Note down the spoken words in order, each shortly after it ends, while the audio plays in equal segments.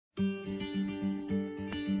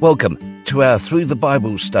Welcome to our Through the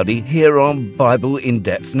Bible study here on Bible In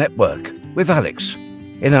Depth Network with Alex.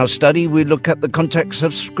 In our study, we look at the context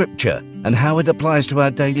of Scripture and how it applies to our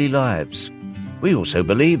daily lives. We also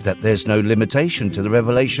believe that there's no limitation to the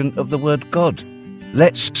revelation of the Word God.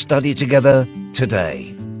 Let's study together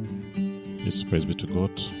today. Yes, praise be to God.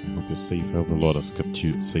 I hope you're safe. I hope the Lord has kept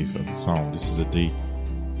you safe and sound. This is a day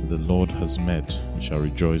that the Lord has made. We shall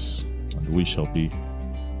rejoice and we shall be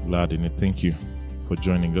glad in it. Thank you for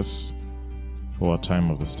joining us for our time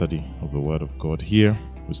of the study of the Word of God. Here,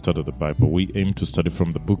 we study the Bible. We aim to study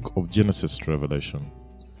from the book of Genesis to Revelation.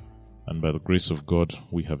 And by the grace of God,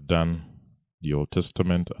 we have done the Old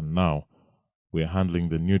Testament, and now we are handling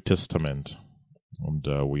the New Testament. And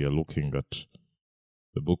we are looking at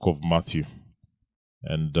the book of Matthew.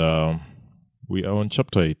 And we are on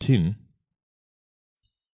chapter 18.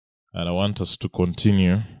 And I want us to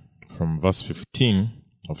continue from verse 15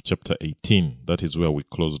 of chapter 18. That is where we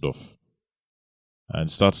closed off. And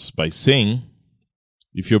it starts by saying,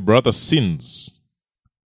 if your brother sins,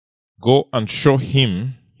 go and show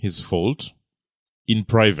him his fault in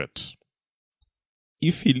private.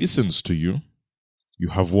 If he listens to you, you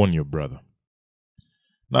have won your brother.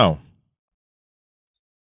 Now,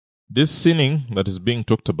 this sinning that is being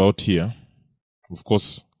talked about here, of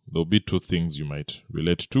course, there will be two things you might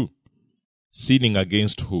relate to. Sinning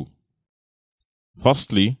against who?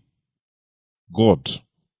 Firstly, God,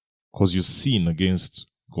 because you sin against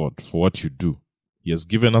God for what you do. He has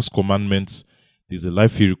given us commandments. There's a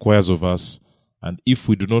life He requires of us. And if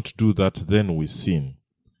we do not do that, then we sin.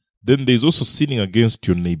 Then there's also sinning against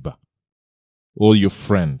your neighbor or your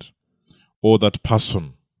friend or that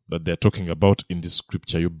person that they're talking about in this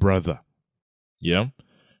scripture, your brother. Yeah?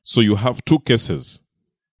 So you have two cases.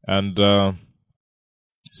 And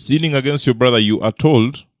sinning against your brother, you are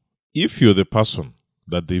told, if you're the person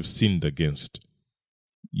that they've sinned against,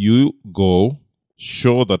 you go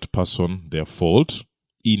show that person their fault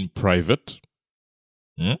in private.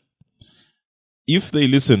 If they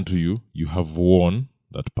listen to you, you have won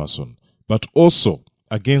that person. But also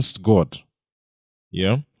against God.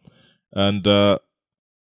 Yeah? And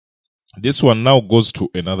this one now goes to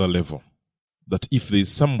another level. That if there's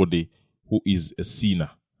somebody who is a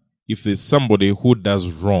sinner, if there's somebody who does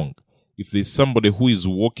wrong, if there's somebody who is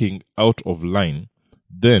walking out of line,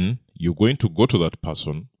 then you're going to go to that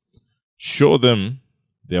person, show them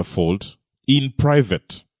their fault in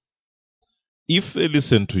private. If they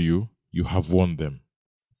listen to you, you have won them.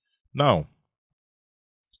 Now,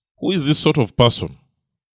 who is this sort of person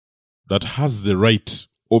that has the right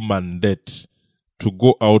or mandate to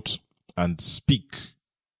go out and speak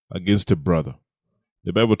against a brother?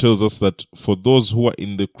 The Bible tells us that for those who are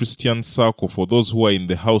in the Christian circle, for those who are in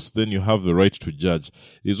the house, then you have the right to judge.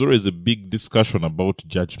 There's always a big discussion about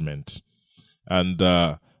judgment. And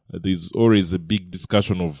there's always a big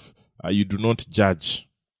discussion of you do not judge.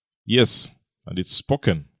 Yes, and it's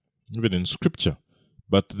spoken, even in Scripture.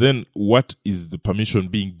 But then what is the permission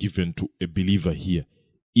being given to a believer here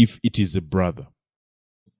if it is a brother?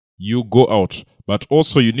 You go out, but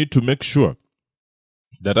also you need to make sure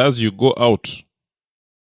that as you go out,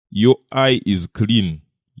 your eye is clean.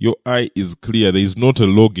 Your eye is clear. There is not a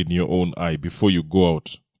log in your own eye before you go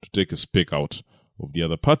out to take a speck out of the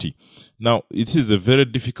other party. Now, it is a very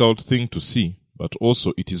difficult thing to see, but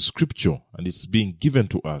also it is scripture and it's being given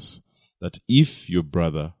to us that if your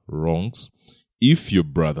brother wrongs, if your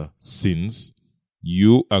brother sins,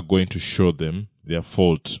 you are going to show them their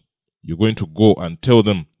fault. You're going to go and tell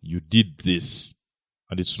them you did this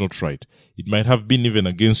and it's not right. It might have been even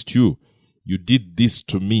against you. You did this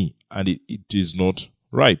to me and it is not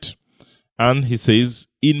right. And he says,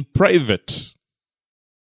 in private,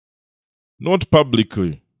 not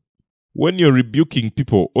publicly. When you're rebuking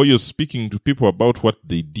people or you're speaking to people about what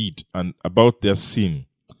they did and about their sin,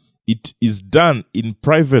 it is done in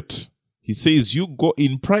private. He says you go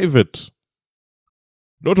in private,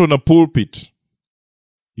 not on a pulpit.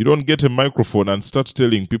 You don't get a microphone and start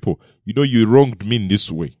telling people, you wronged me in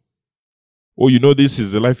this way. Or this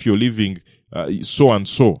is the life you're living, so and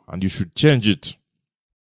so, and you should change it.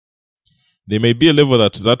 There may be a level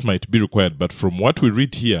that might be required, but from what we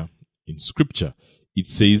read here in Scripture, it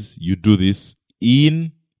says you do this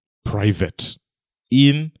in private.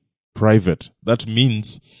 In private. That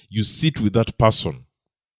means you sit with that person.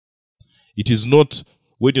 It is not,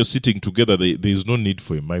 when you're sitting together, there is no need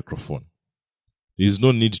for a microphone. There is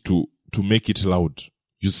no need to make it loud.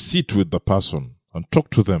 You sit with the person and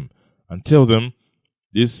talk to them and tell them,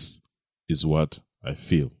 this is what I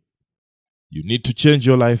feel. You need to change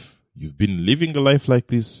your life. You've been living a life like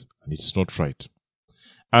this and it's not right.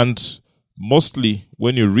 And mostly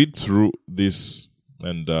when you read through this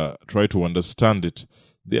and try to understand it.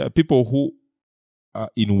 There are people who are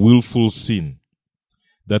in willful sin,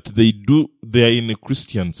 that they are in a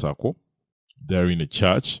Christian circle, they are in a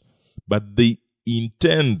church, but they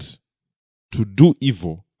intend to do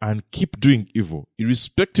evil and keep doing evil,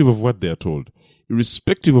 irrespective of what they are told,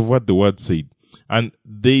 irrespective of what the word said, and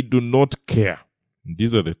they do not care.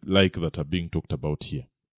 These are the like that are being talked about here.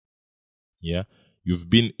 Yeah, you've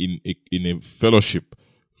been in a fellowship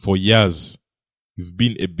for years, you've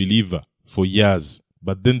been a believer for years,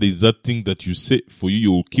 but then there's that thing that you say for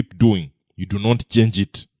you will keep doing. You do not change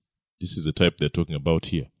it. This is the type they're talking about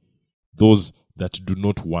here. Those that do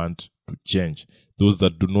not want to change. Those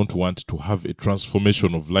that do not want to have a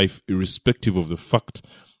transformation of life, irrespective of the fact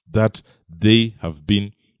that they have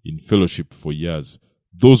been in fellowship for years.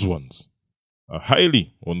 Those ones are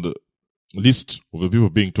highly on the list of the people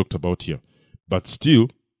being talked about here. But still,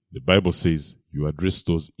 the Bible says you address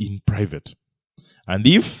those in private. And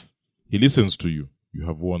if he listens to you, you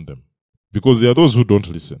have warned them. Because there are those who don't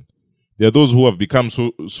listen. There are those who have become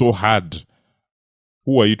so hard.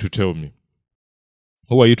 Who are you to tell me?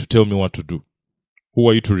 Who are you to tell me what to do? Who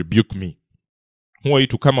are you to rebuke me? Who are you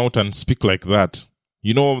to come out and speak like that?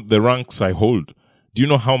 You know the ranks I hold. Do you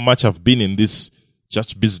know how much I've been in this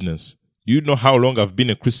church business? Do you know how long I've been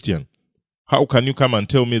a Christian? How can you come and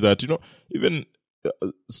tell me that? Even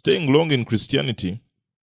staying long in Christianity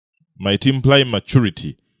might imply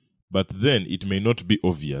maturity, but then it may not be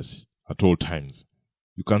obvious at all times.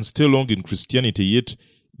 You can stay long in Christianity, yet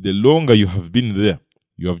the longer you have been there,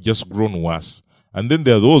 you have just grown worse. And then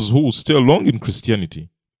there are those who stay long in Christianity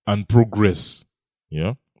and progress,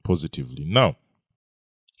 positively. Now,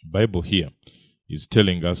 the Bible here is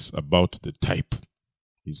telling us about the type.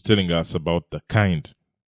 It's telling us about the kind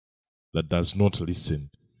that does not listen,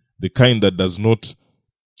 the kind that does not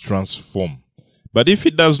transform. But if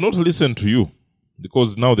it does not listen to you,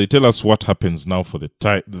 because now they tell us what happens now for the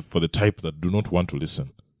type that do not want to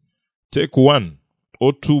listen. Take 1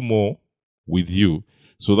 or 2 more with you,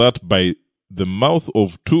 so that by the mouth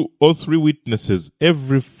of 2 or 3 witnesses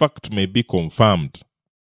every fact may be confirmed.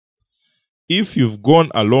 If you've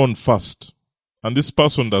gone alone first, and this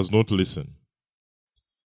person does not listen,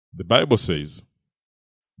 the Bible says,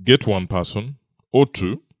 get 1 person or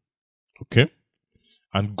 2, okay,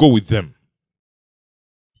 and go with them.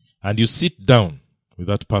 And you sit down with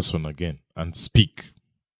that person again and speak.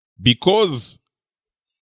 Because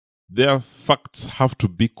their facts have to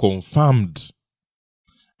be confirmed.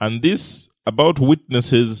 And this about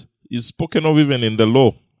witnesses is spoken of even in the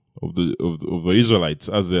law of the Israelites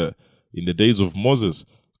as in the days of Moses.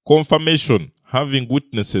 Confirmation, having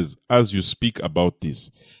witnesses as you speak about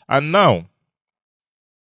this. And now,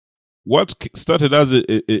 what started as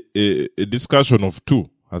a discussion of 2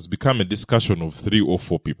 has become a discussion of 3 or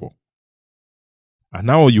 4 people. And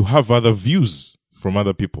now you have other views from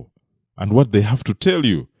other people and what they have to tell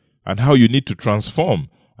you and how you need to transform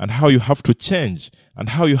and how you have to change and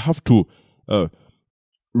how you have to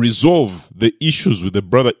resolve the issues with the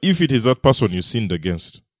brother if it is that person you sinned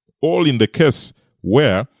against. All in the case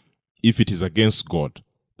where, if it is against God,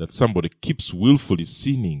 that somebody keeps willfully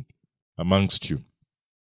sinning amongst you.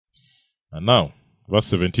 And now, verse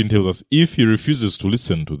 17 tells us, if he refuses to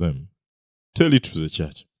listen to them, tell it to the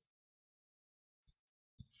church.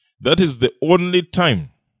 That is the only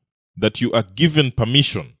time that you are given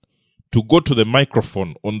permission to go to the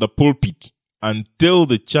microphone on the pulpit and tell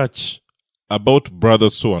the church about brother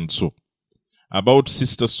so-and-so, about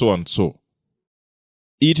sister so-and-so.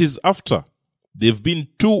 It is after there have been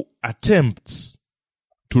 2 attempts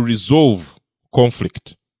to resolve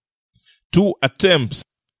conflict, 2 attempts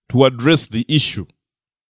to address the issue.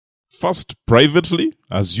 First, privately,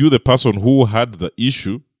 as you, the person who had the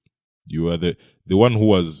issue, you are the one who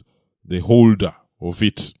was the holder of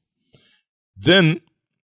it. Then,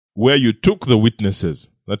 where you took the witnesses,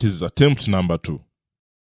 that is attempt number 2.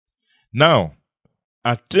 Now,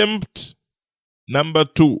 attempt number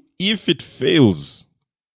 2, if it fails,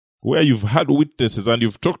 where you've had witnesses and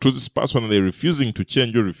you've talked to this person and they're refusing to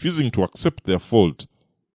change, you're refusing to accept their fault,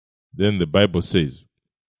 then the Bible says,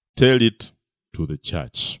 tell it to the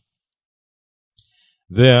church.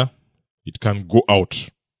 There, it can go out.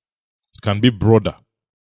 It can be broader.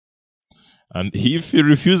 And if he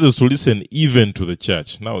refuses to listen even to the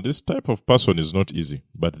church, now this type of person is not easy,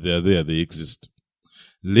 but they are there, they exist.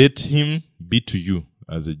 Let him be to you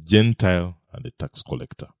as a Gentile and a tax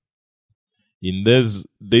collector. In these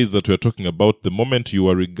days that we are talking about, the moment you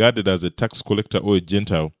are regarded as a tax collector or a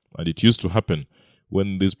Gentile, and it used to happen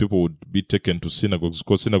when these people would be taken to synagogues,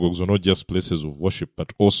 because synagogues were not just places of worship,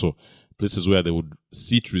 but also places where they would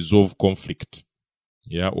sit, resolve conflict.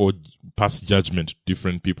 or pass judgment to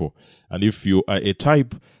different people. And if you are a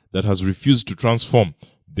type that has refused to transform,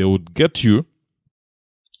 they would get you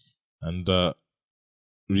and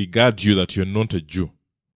regard you that you're not a Jew,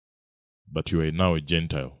 but you are now a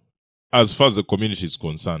Gentile, as far as the community is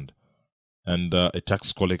concerned. And a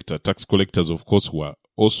tax collector. Tax collectors, of course, were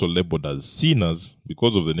also labeled as sinners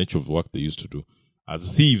because of the nature of the work they used to do,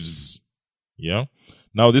 as thieves. Yeah.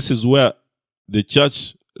 Now, this is where the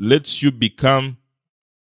church lets you become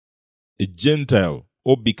a Gentile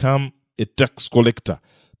or become a tax collector,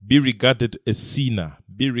 be regarded a sinner,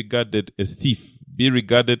 be regarded a thief, be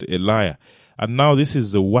regarded a liar. And now this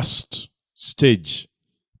is the worst stage.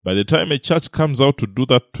 By the time a church comes out to do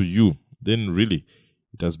that to you, then really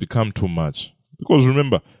it has become too much. Because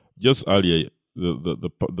remember, just earlier,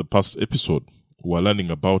 the past episode, we were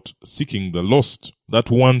learning about seeking the lost,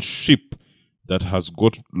 that one sheep that has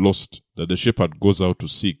got lost, that the shepherd goes out to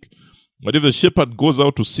seek. But if the shepherd goes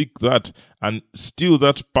out to seek that, and still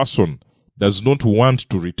that person does not want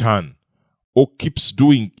to return, or keeps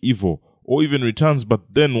doing evil, or even returns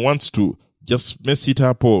but then wants to just mess it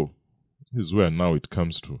up all, this is where now it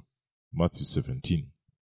comes to Matthew 17.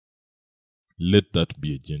 Let that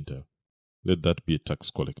be a Gentile. Let that be a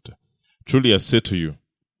tax collector. Truly I say to you,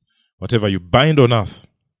 whatever you bind on earth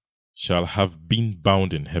shall have been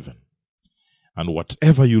bound in heaven, and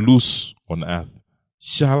whatever you loose on earth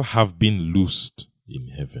shall have been loosed in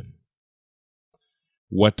heaven.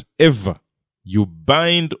 Whatever you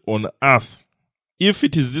bind on earth, if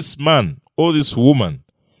it is this man or this woman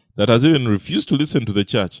that has even refused to listen to the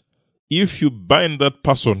church, if you bind that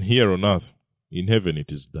person here on earth, in heaven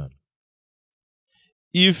it is done.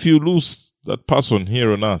 If you lose that person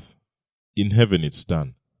here on earth, in heaven it's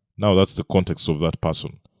done. Now that's the context of that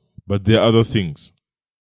person. But there are other things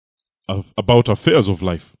about affairs of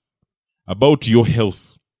life, about your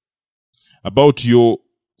health, about your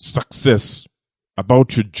success,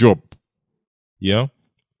 about your job. Yeah?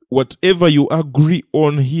 Whatever you agree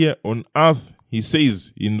on here on earth, he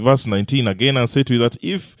says in verse 19 again, I say to you that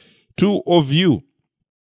if two of you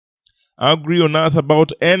agree on earth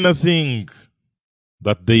about anything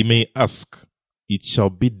that they may ask, it shall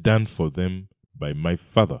be done for them by my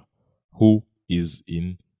Father who is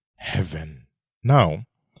in heaven. Now,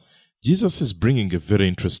 Jesus is bringing a very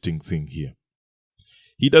interesting thing here.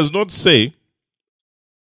 He does not say,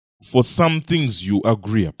 for some things you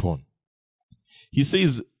agree upon. He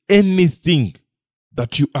says, anything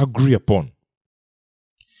that you agree upon.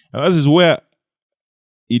 And that is where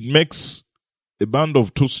it makes a band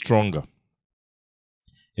of two stronger.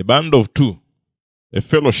 A band of two, a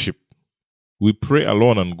fellowship. We pray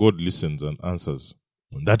alone and God listens and answers.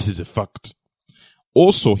 And that is a fact.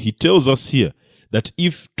 Also, he tells us here that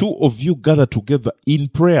if two of you gather together in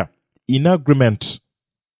prayer, in agreement,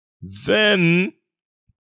 then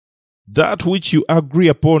that which you agree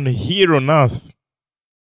upon here on earth,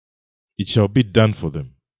 it shall be done for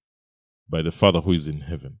them by the Father who is in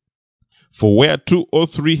heaven. For where two or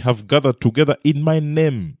three have gathered together in my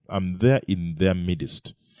name, I'm there in their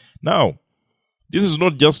midst. Now, this is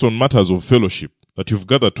not just on matters of fellowship, that you've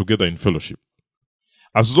gathered together in fellowship.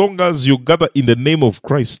 As long as you gather in the name of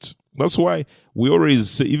Christ, that's why we always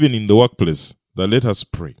say, even in the workplace, that let us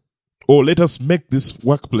pray. Or let us make this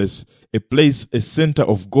workplace a place, a center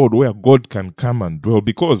of God where God can come and dwell.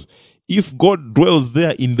 Because if God dwells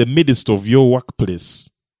there in the midst of your workplace,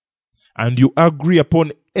 and you agree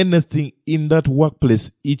upon anything in that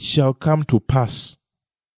workplace, it shall come to pass.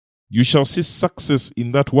 You shall see success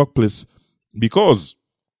in that workplace, because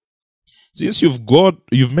since you've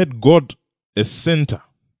made God a center,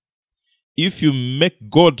 if you make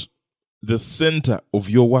God the center of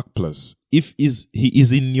your workplace, if He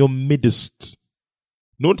is in your midst,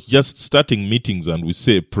 not just starting meetings and we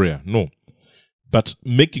say a prayer, no, but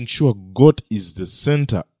making sure God is the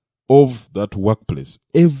center of that workplace.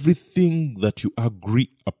 Everything that you agree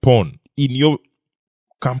upon in your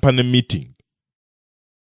company meeting,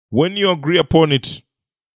 when you agree upon it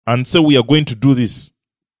and say we are going to do this,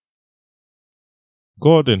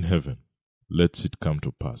 God in heaven lets it come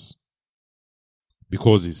to pass.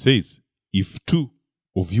 Because he says, if two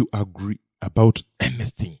of you agree about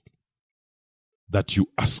anything that you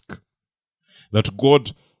ask, that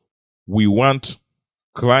God, we want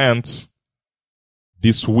clients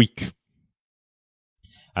this week,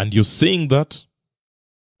 and you're saying that,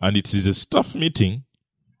 and it is a staff meeting,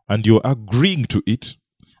 and you're agreeing to it,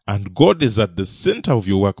 and God is at the center of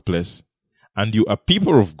your workplace, and you are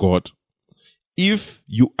people of God, if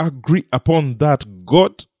you agree upon that,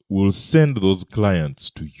 God will send those clients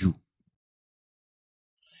to you.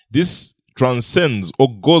 This transcends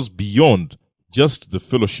or goes beyond just the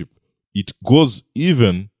fellowship It goes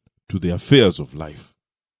even to the affairs of life.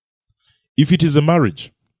 If it is a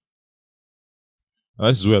marriage,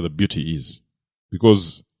 this is where the beauty is.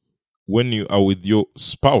 Because when you are with your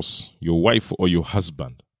spouse, your wife or your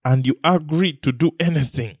husband, and you agree to do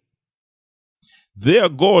anything, there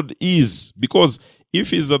God is. Because if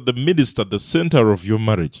He's at the midst, at the center of your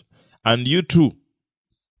marriage, and you two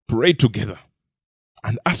pray together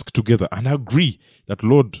and ask together and agree that,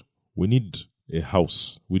 Lord, we need a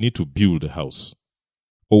house, we need to build a house,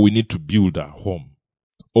 or we need to build a home,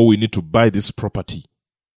 or we need to buy this property.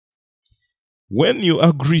 When you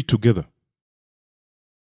agree together,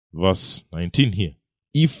 verse 19 here,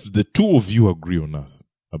 if the two of you agree on earth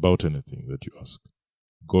about anything that you ask,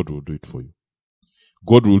 God will do it for you.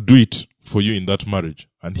 God will do it for you in that marriage,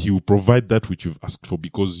 and He will provide that which you've asked for,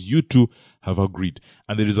 because you two have agreed.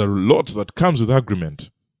 And there is a lot that comes with agreement.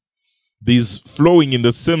 There is flowing in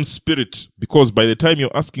the same spirit, because by the time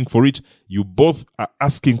you're asking for it, you both are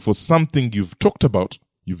asking for something you've talked about,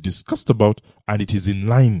 you've discussed about, and it is in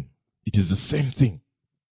line. It is the same thing.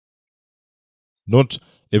 Not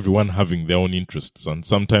everyone having their own interests, and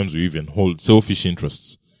sometimes we even hold selfish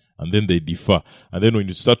interests, and then they differ. And then when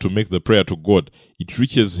you start to make the prayer to God, it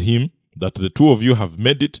reaches Him that the two of you have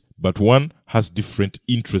made it, but one has different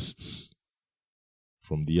interests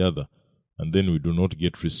from the other. And then we do not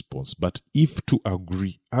get response. But if to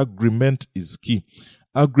agree, agreement is key.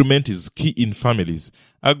 Agreement is key in families.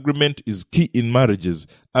 Agreement is key in marriages.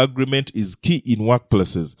 Agreement is key in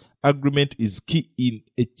workplaces. Agreement is key in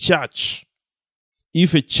a church.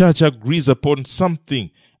 If a church agrees upon something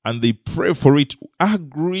and they pray for it,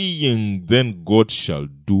 agreeing, then God shall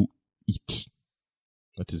do it.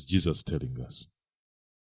 That is Jesus telling us.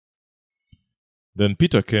 Then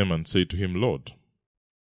Peter came and said to him, Lord,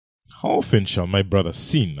 how often shall my brother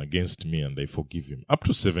sin against me and I forgive him? Up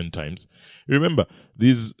to 7 times. Remember,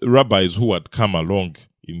 these rabbis who had come along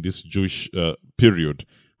in this Jewish period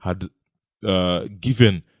had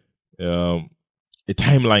given a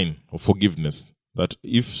timeline of forgiveness. That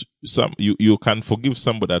if you can forgive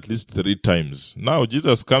somebody at least 3 times. Now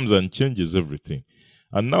Jesus comes and changes everything.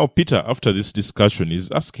 And now Peter, after this discussion,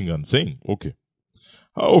 is asking and saying, okay,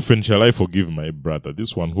 how often shall I forgive my brother,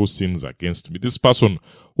 this one who sins against me, this person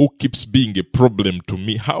who keeps being a problem to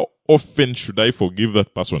me? How often should I forgive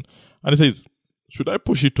that person? And he says, should I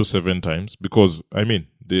push it to 7 times? Because,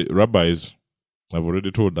 the rabbis have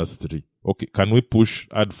already told us 3. Okay, can we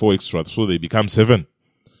add 4 extra so they become 7?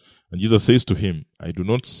 And Jesus says to him, I do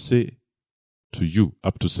not say to you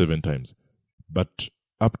up to 7 times, but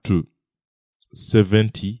up to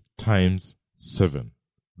 70 times 7.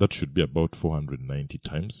 That should be about 490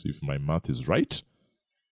 times, if my math is right.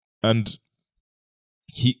 And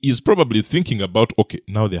he is probably thinking about, okay,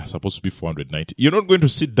 now they are supposed to be 490. You're not going to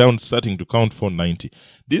sit down starting to count 490.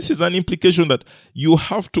 This is an implication that you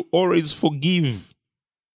have to always forgive.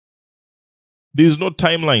 There is no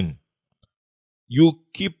timeline. You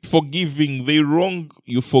keep forgiving. They wrong,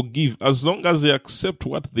 you forgive. As long as they accept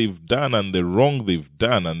what they've done and the wrong they've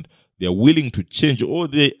done, and they are willing to change, or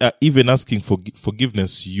they are even asking for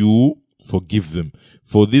forgiveness, you forgive them.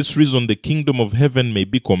 For this reason, the kingdom of heaven may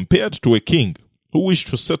be compared to a king who wished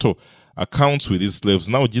to settle accounts with his slaves.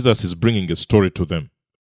 Now Jesus is bringing a story to them.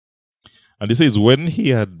 And he says, when he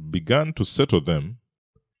had begun to settle them,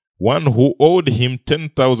 one who owed him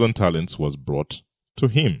 10,000 talents was brought to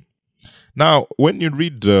him. Now, when you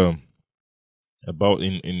read about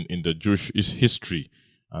in the Jewish history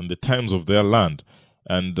and the times of their land,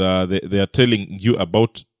 and they are telling you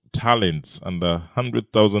about talents and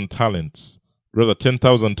 100,000 talents, rather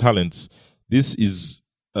 10,000 talents, this is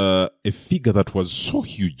a figure that was so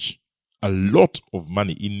huge, a lot of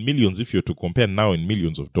money in millions. If you're to compare now in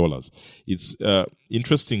millions of dollars, it's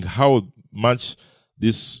interesting how much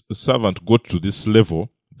this servant got to this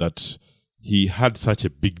level that he had such a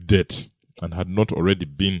big debt and had not already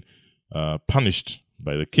been punished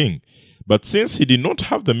by the king. But since he did not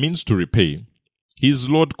have the means to repay, his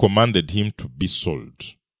lord commanded him to be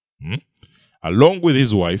sold, along with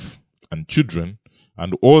his wife and children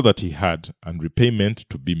and all that he had, and repayment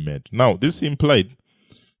to be made. Now, this implied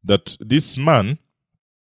that this man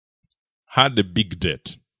had a big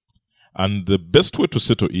debt, and the best way to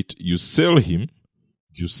settle it, you sell him,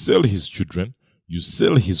 you sell his children, you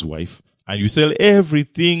sell his wife, and you sell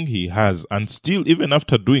everything he has, and still, even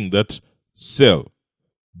after doing that sell,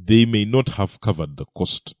 they may not have covered the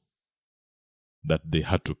cost that they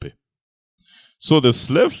had to pay. So the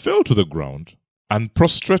slave fell to the ground and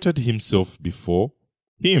prostrated himself before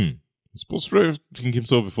him. He's prostrating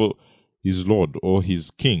himself before his lord or his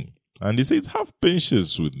king. And he says, have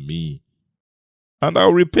patience with me, and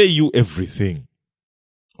I'll repay you everything.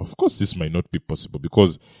 Of course, this might not be possible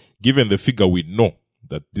because given the figure we know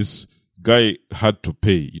that this guy had to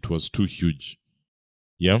pay, it was too huge.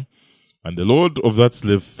 Yeah? And the Lord of that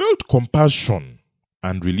slave felt compassion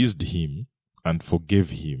and released him and forgave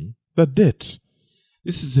him the debt.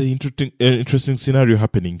 This is an interesting scenario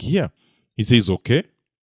happening here. He says, okay,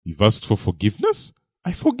 you've asked for forgiveness,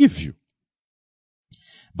 I forgive you.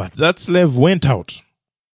 But that slave went out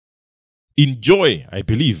in joy, I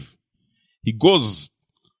believe. He goes,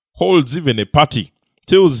 holds even a party,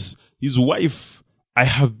 tells his wife, I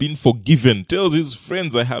have been forgiven, tells his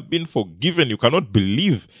friends, I have been forgiven. You cannot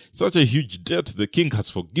believe such a huge debt the king has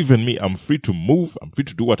forgiven me. I'm free to move. I'm free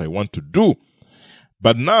to do what I want to do.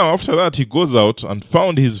 But now, after that, he goes out and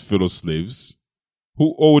found his fellow slaves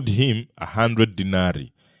who owed him 100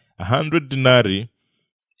 denarii. 100 denarii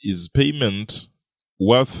is payment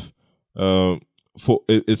worth for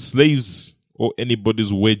a slave's or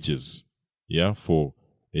anybody's wages. Yeah, for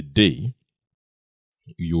a day,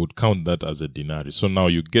 you would count that as a denarii. So now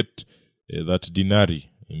you get that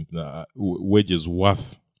denarii in wages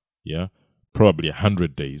worth, yeah, probably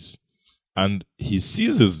 100 days. And he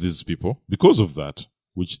seizes these people because of that,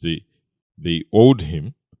 which they owed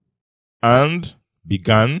him, and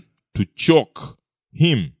began to choke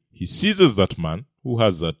him. He seizes that man who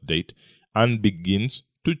has that debt and begins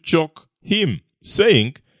to choke him,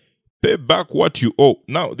 saying, pay back what you owe.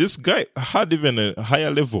 Now, this guy had even a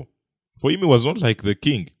higher level. For him, it was not like the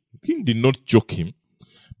king. The king did not choke him.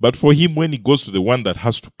 But for him, when he goes to the one that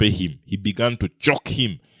has to pay him, he began to choke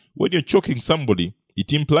him. When you're choking somebody,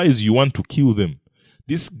 it implies you want to kill them.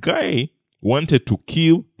 This guy wanted to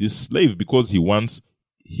kill this slave because he wants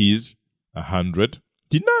his 100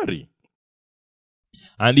 denarii.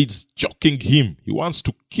 And it's choking him. He wants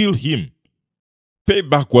to kill him. Pay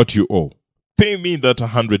back what you owe. Pay me that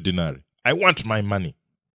 100 denarii. I want my money.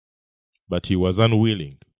 But he was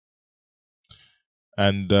unwilling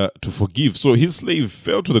and to forgive. So his slave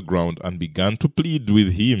fell to the ground and began to plead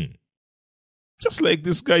with him, just like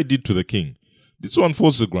this guy did to the king. This one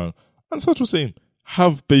falls to the ground and started to say,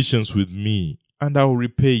 have patience with me and I'll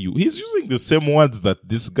repay you. He's using the same words that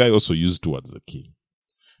this guy also used towards the king.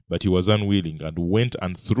 But he was unwilling and went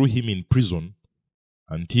and threw him in prison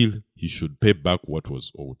until he should pay back what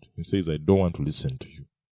was owed. He says, I don't want to listen to you.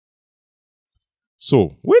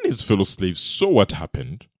 So when his fellow slaves saw what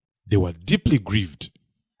happened, they were deeply grieved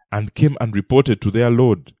and came and reported to their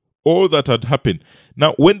lord all that had happened.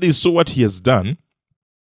 Now, when they saw what he has done,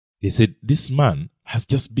 they said, this man has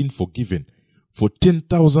just been forgiven for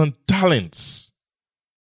 10,000 talents.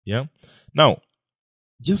 Yeah. Now,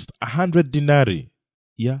 just 100 denarii.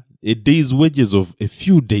 Yeah. A day's wages of a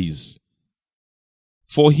few days.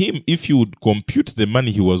 For him, if you would compute the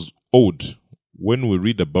money he was owed, when we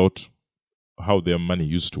read about how their money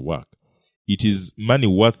used to work, it is money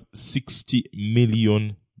worth 60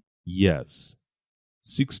 million years.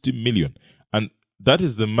 60 million. And that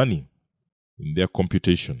is the money in their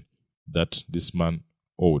computation that this man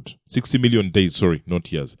owed. 60 million days, sorry,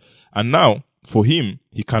 not years. And now, for him,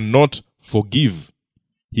 he cannot forgive.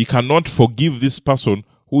 He cannot forgive this person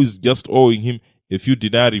who is just owing him a few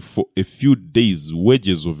denarii for a few days,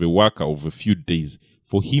 wages of a worker of a few days.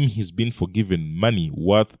 For him, he's been forgiven money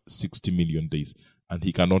worth 60 million days, and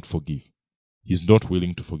he cannot forgive. He's not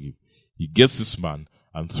willing to forgive. He gets this man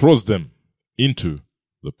and throws them into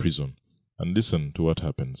the prison. And listen to what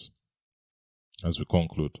happens as we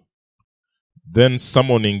conclude. Then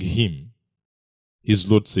summoning him, his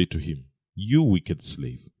Lord said to him, you wicked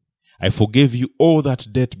slave, I forgave you all that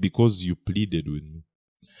debt because you pleaded with me.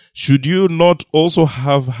 Should you not also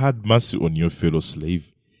have had mercy on your fellow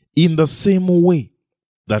slave in the same way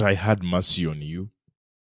that I had mercy on you?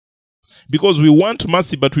 Because we want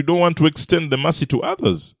mercy, but we don't want to extend the mercy to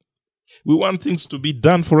others. We want things to be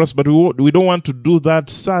done for us, but we don't want to do that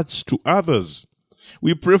such to others.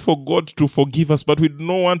 We pray for God to forgive us, but we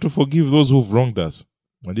don't want to forgive those who've wronged us.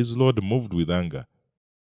 And his Lord, moved with anger,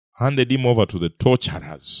 handed him over to the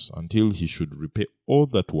torturers until he should repay all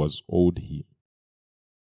that was owed him.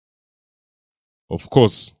 Of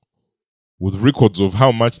course, with records of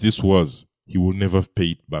how much this was, he will never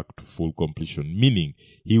pay it back to full completion, meaning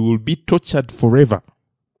he will be tortured forever.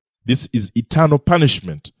 This is eternal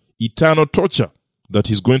punishment, eternal torture that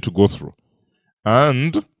he's going to go through.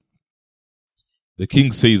 And the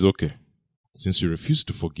king says, okay, since you refuse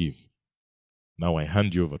to forgive, now I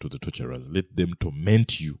hand you over to the torturers. Let them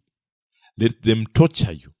torment you. Let them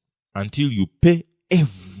torture you until you pay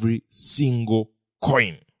every single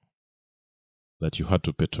coin that you had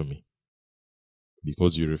to pay to me,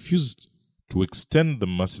 because you refused to extend the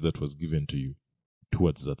mercy that was given to you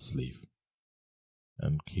towards that slave.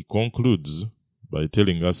 And he concludes by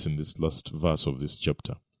telling us in this last verse of this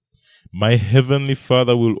chapter, my heavenly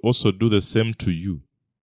Father will also do the same to you,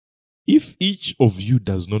 if each of you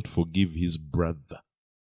does not forgive his brother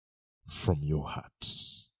from your heart.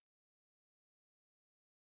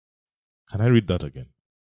 Can I read that again?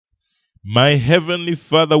 My heavenly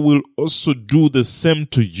Father will also do the same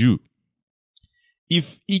to you,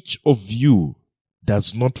 if each of you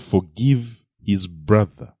does not forgive his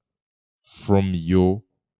brother from your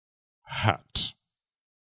heart.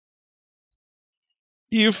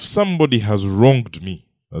 If somebody has wronged me,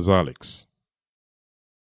 as Alex,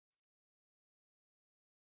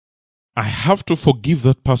 I have to forgive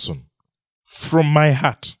that person from my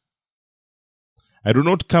heart. I do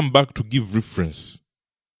not come back to give reference.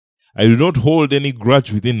 I do not hold any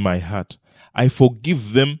grudge within my heart. I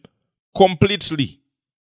forgive them completely.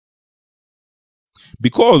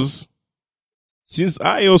 Because since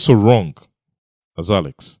I also wrong, as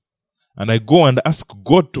Alex, and I go and ask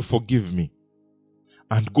God to forgive me,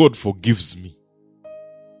 and God forgives me.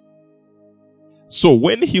 So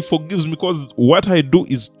when he forgives me, because what I do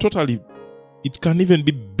is totally, it can even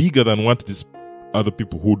be bigger than what these other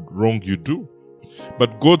people who wrong you do.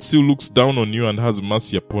 But God still looks down on you and has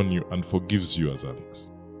mercy upon you and forgives you, as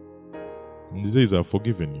Alex. And he says, I've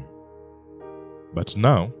forgiven you. But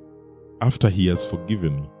now, after he has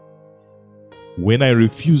forgiven me, when I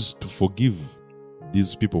refuse to forgive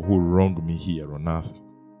these people who wrong me here on earth,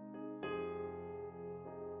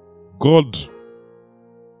 God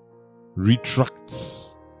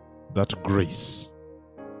retracts that grace,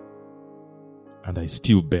 and I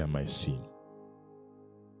still bear my sin.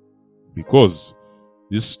 Because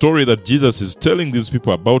this story that Jesus is telling these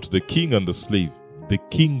people about the king and the slave, the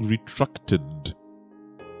king retracted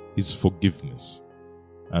his forgiveness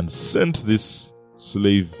and sent this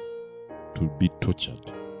slave to be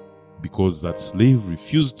tortured because that slave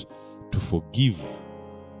refused to forgive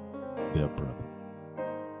their brother.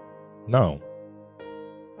 Now,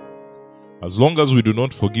 as long as we do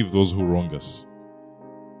not forgive those who wrong us,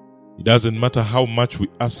 it doesn't matter how much we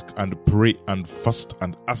ask and pray and fast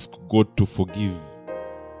and ask God to forgive.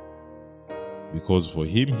 Because for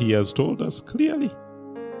him, he has told us clearly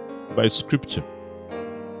by scripture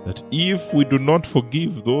that if we do not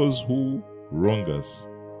forgive those who wrong us,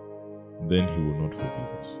 then he will not forgive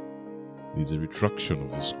us. There is a retraction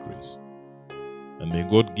of his grace. And may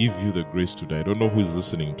God give you the grace today. I don't know who is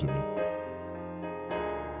listening to me.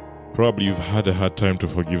 Probably you've had a hard time to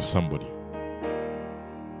forgive somebody.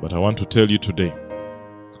 But I want to tell you today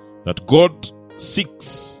that God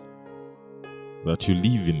seeks that you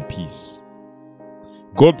live in peace.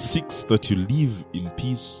 God seeks that you live in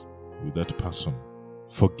peace with that person.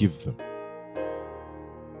 Forgive them.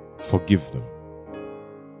 Forgive them.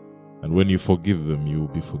 And when you forgive them, you will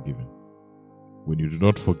be forgiven. When you do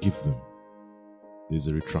not forgive them, there is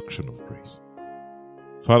a retraction of grace.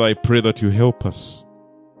 Father, I pray that you help us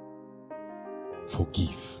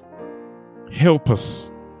forgive. Help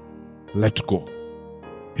us let go.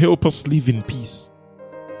 Help us live in peace,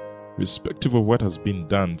 irrespective of what has been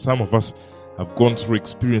done. Some of us have gone through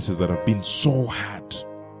experiences that have been so hard,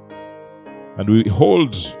 and we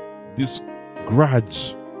hold this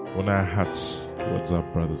grudge on our hearts towards our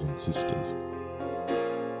brothers and sisters.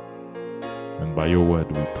 And by your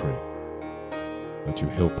word we pray that you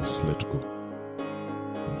help us let go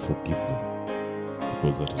and forgive them,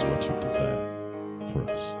 because that is what you desire for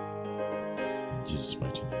us. In Jesus'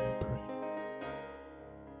 mighty name we pray.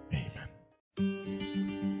 Amen.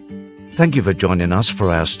 Thank you for joining us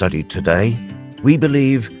for our study today. We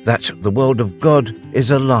believe that the Word of God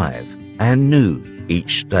is alive and new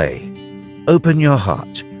each day. Open your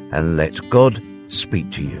heart and let God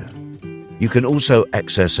speak to you. You can also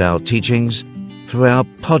access our teachings through our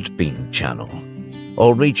Podbean channel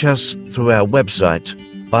or reach us through our website,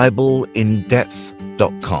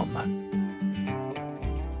 BibleInDepth.com.